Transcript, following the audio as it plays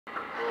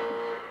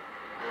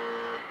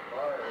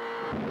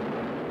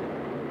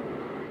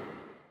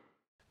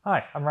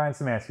Hi, I'm Ryan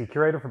Szymanski,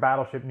 curator for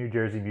Battleship New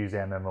Jersey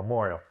Museum and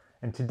Memorial,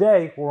 and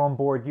today we're on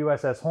board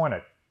USS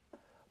Hornet.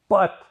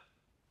 But,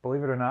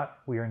 believe it or not,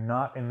 we are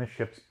not in the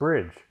ship's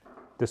bridge,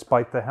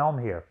 despite the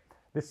helm here.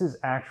 This is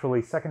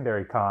actually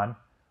secondary con,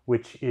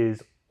 which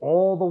is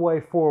all the way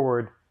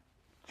forward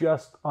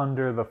just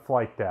under the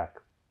flight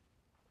deck.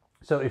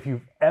 So if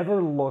you've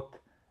ever looked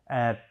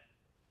at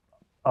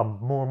a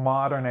more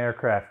modern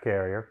aircraft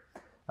carrier,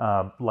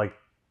 like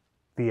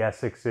the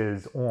Essex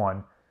is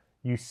on,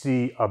 you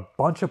see a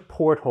bunch of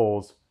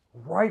portholes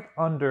right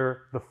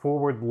under the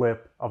forward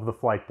lip of the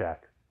flight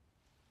deck.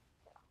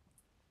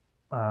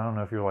 I don't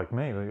know if you're like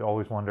me, but you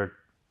always wondered,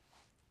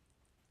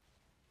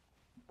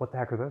 what the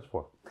heck are those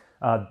for?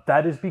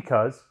 That is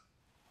because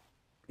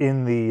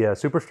in the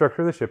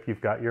superstructure of the ship, you've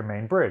got your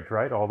main bridge,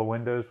 right? All the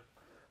windows,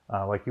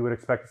 like you would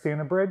expect to see in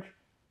a bridge.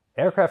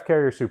 Aircraft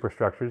carrier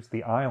superstructures,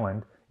 the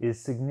island,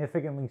 is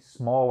significantly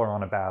smaller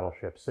on a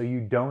battleship, so you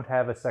don't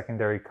have a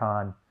secondary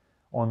con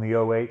on the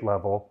 08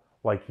 level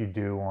like you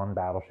do on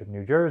Battleship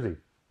New Jersey.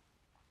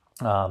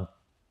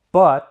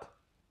 But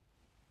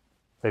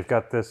they've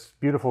got this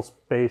beautiful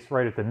space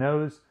right at the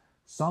nose.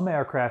 Some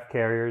aircraft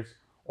carriers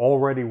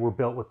already were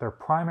built with their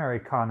primary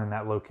con in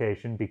that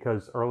location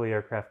because early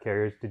aircraft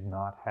carriers did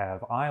not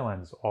have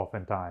islands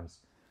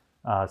oftentimes.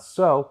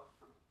 So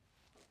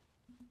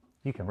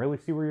you can really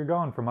see where you're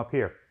going from up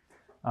here.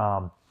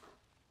 So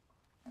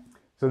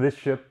this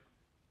ship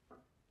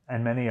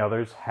and many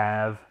others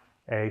have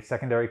a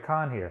secondary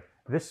con here.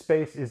 This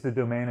space is the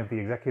domain of the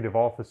executive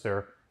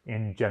officer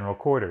in general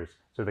quarters.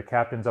 So the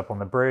captain's up on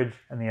the bridge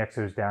and the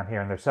XO's down here,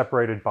 and they're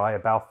separated by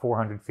about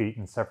 400 feet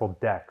and several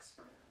decks.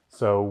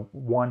 So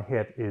one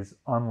hit is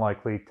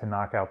unlikely to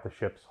knock out the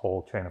ship's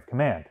whole chain of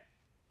command.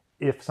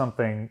 If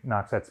something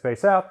knocks that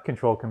space out,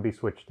 control can be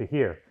switched to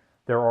here.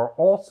 There are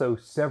also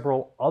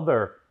several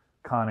other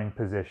conning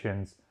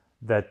positions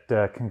that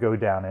can go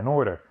down in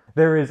order.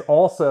 There is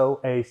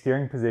also a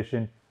steering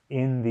position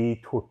in the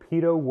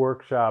torpedo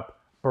workshop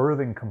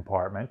berthing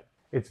compartment.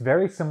 It's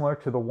very similar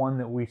to the one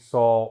that we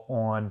saw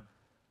on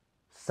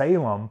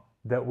Salem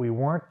that we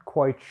weren't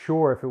quite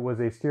sure if it was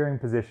a steering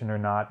position or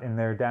not in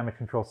their damage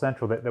control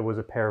central, that there was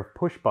a pair of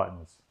push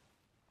buttons.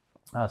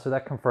 So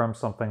that confirms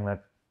something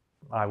that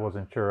I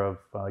wasn't sure of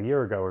a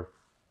year ago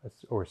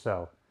or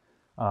so.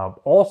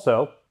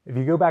 Also, if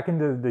you go back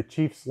into the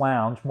Chief's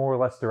Lounge, more or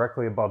less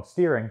directly above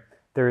steering,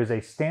 there is a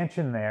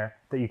stanchion there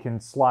that you can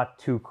slot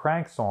 2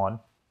 cranks on,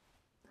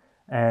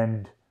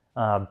 and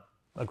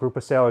a group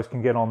of sailors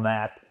can get on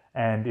that,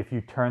 and if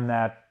you turn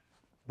that,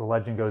 the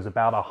legend goes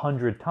about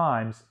 100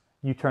 times,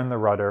 you turn the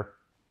rudder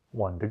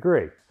 1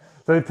 degree.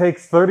 So it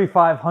takes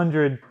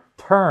 3,500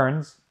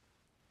 turns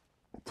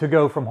to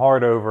go from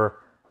hard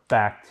over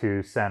back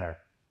to center.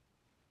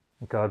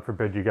 God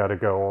forbid you got to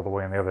go all the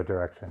way in the other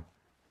direction.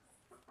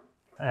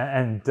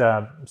 And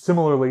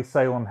similarly,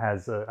 Salem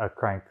has a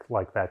crank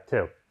like that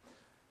too.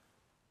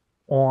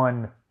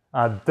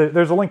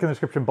 There's a link in the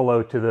description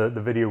below to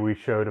the video we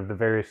showed of the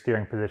various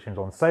steering positions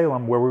on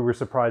Salem, where we were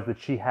surprised that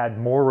she had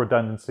more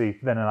redundancy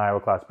than an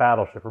Iowa-class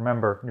battleship.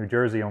 Remember, New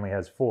Jersey only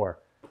has 4.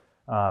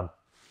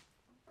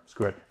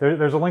 Screw it.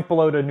 There's a link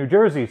below to New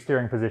Jersey's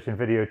steering position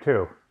video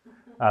too.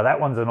 That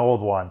one's an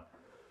old one.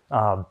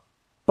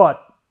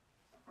 But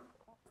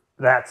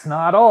that's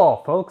not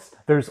all, folks.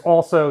 There's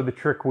also the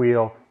trick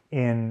wheel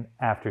in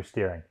after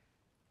steering.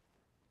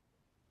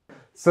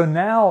 So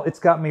now it's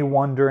got me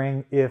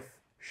wondering if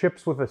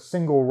ships with a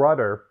single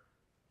rudder,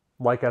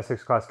 like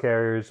Essex Class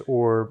Carriers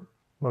or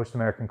most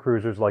American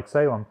cruisers like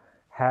Salem,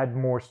 had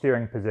more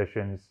steering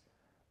positions,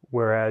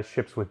 whereas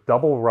ships with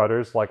double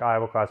rudders, like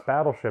Iowa-class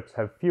battleships,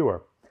 have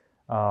fewer.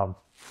 I'm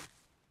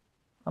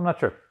not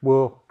sure.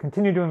 We'll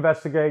continue to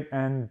investigate,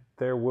 and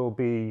there will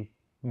be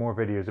more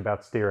videos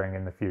about steering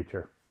in the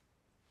future.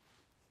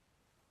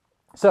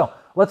 So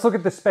let's look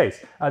at this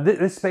space.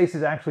 This space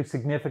is actually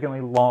significantly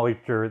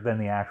larger than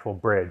the actual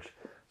bridge.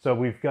 So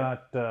we've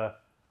got a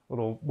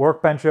little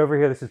workbench over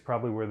here. This is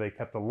probably where they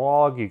kept the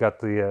log. You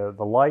got the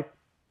light.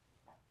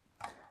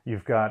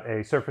 You've got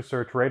a surface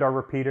search radar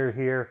repeater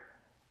here,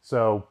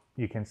 so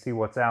you can see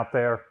what's out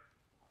there.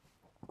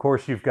 Of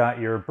course, you've got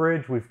your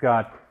bridge. We've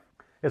got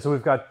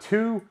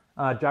 2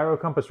 gyro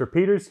compass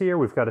repeaters here.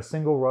 We've got a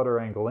single rudder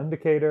angle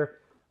indicator.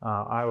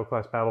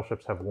 Iowa-class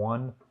battleships have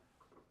 1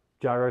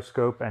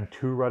 gyroscope and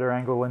 2 rudder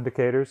angle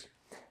indicators.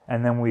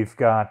 And then we've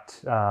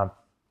got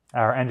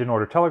our engine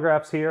order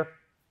telegraphs here.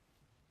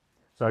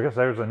 So I guess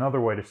there's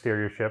another way to steer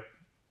your ship.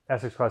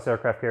 Essex class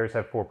aircraft carriers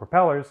have 4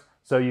 propellers,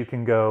 so you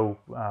can go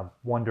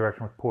one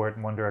direction with port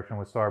and one direction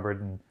with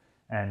starboard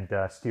and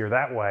steer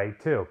that way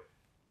too.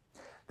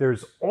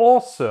 There's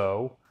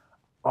also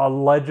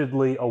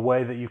allegedly a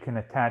way that you can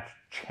attach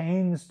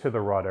chains to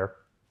the rudder,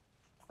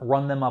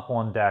 run them up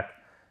on deck,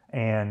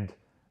 and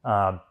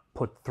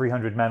put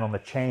 300 men on the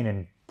chain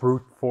and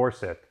brute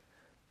force it.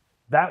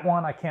 That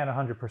one I can't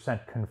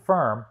 100%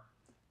 confirm,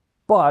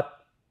 but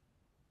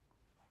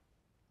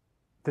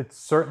it's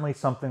certainly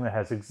something that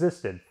has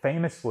existed.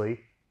 Famously,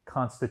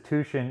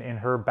 Constitution in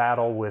her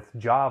battle with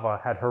Java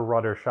had her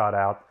rudder shot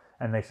out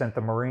and they sent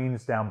the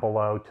Marines down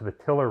below to the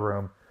tiller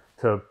room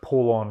to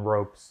pull on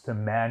ropes to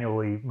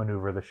manually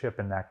maneuver the ship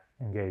in that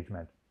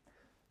engagement.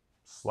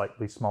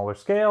 Slightly smaller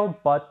scale,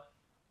 but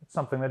it's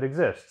something that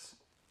exists.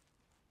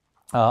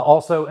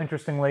 Also,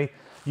 interestingly,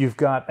 you've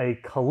got a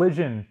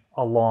collision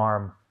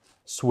alarm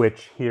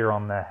switch here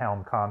on the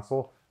helm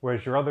console,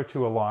 whereas your other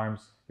two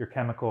alarms, your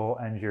chemical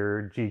and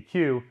your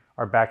GQ,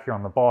 are back here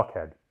on the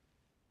bulkhead.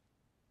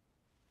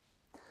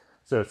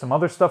 So some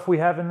other stuff we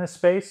have in this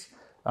space,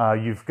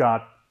 you've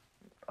got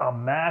a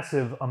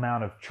massive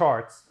amount of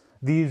charts.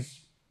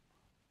 These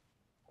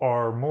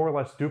are more or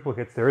less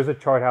duplicates. There is a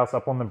chart house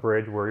up on the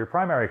bridge where your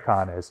primary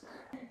con is.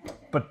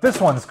 But this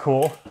one's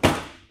cool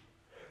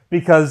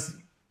because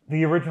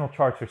the original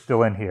charts are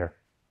still in here.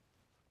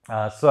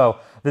 So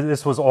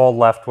this was all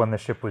left when the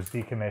ship was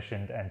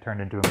decommissioned and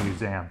turned into a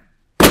museum.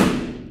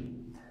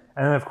 And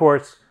then, of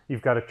course,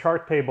 you've got a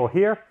chart table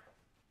here.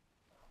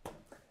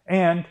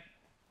 And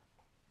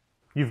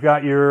you've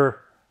got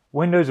your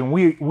windows, and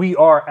we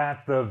are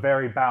at the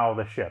very bow of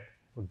the ship.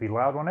 It would be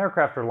loud when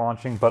aircraft are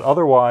launching, but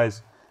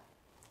otherwise,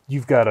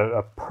 you've got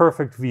a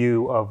perfect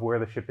view of where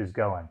the ship is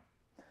going.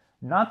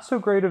 Not so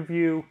great a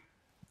view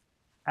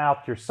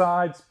out your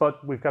sides,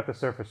 but we've got the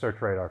surface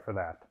search radar for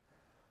that.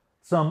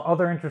 Some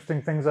other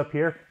interesting things up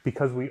here,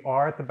 because we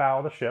are at the bow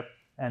of the ship,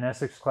 and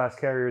Essex Class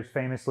Carriers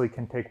famously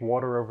can take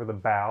water over the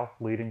bow,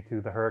 leading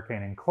to the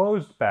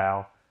hurricane-enclosed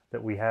bow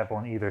that we have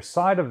on either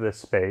side of this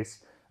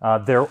space.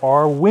 There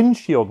are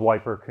windshield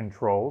wiper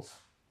controls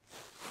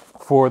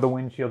for the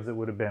windshields that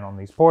would have been on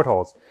these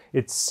portholes.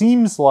 It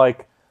seems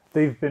like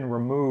they've been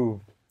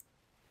removed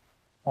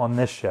on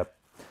this ship.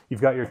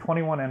 You've got your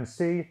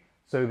 21MC,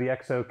 so the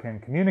XO can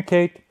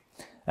communicate,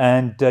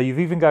 and you've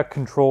even got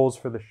controls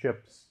for the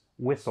ship's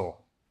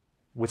whistle.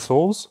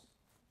 Whistles?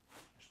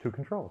 There's two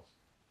controls.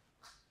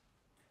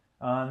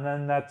 And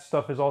then that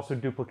stuff is also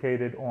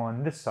duplicated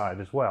on this side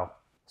as well.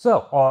 So,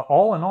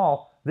 all in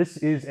all, this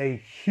is a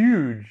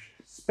huge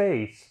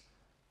space.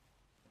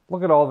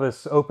 Look at all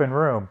this open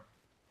room.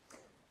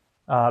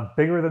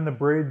 Bigger than the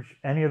bridge,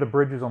 any of the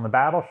bridges on the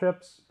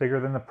battleships, bigger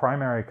than the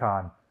primary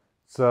con.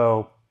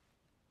 So,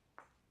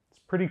 it's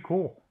pretty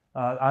cool.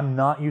 I'm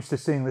not used to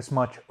seeing this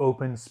much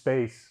open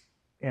space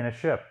in a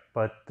ship,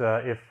 but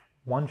if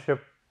one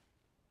ship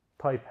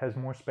type has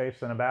more space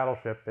than a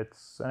battleship,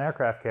 it's an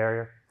aircraft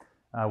carrier.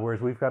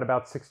 Whereas we've got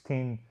about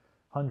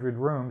 1,600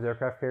 rooms,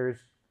 aircraft carriers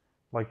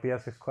like the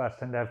Essex class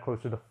tend to have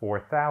closer to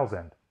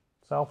 4,000.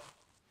 So,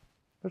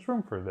 there's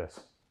room for this.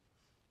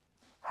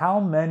 How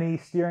many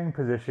steering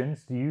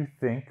positions do you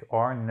think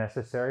are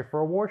necessary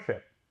for a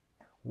warship?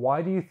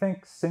 Why do you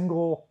think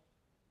single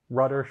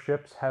rudder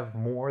ships have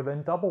more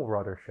than double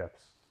rudder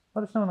ships?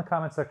 Let us know in the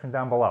comment section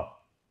down below.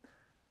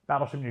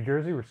 Battleship New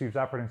Jersey receives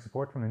operating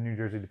support from the New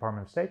Jersey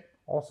Department of State,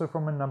 also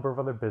from a number of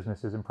other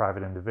businesses and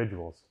private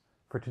individuals.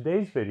 For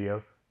today's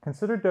video,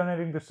 consider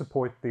donating to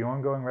support the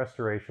ongoing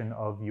restoration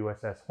of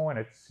USS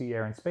Hornet's Sea,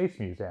 Air, and Space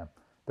Museum.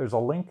 There's a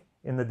link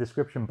in the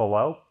description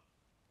below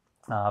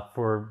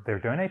for their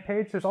donate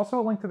page. There's also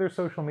a link to their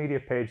social media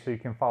page so you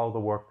can follow the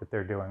work that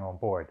they're doing on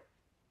board.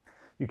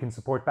 You can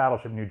support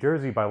Battleship New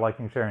Jersey by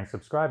liking, sharing, and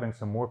subscribing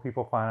so more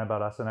people find out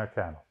about us and our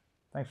channel.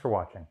 Thanks for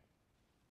watching.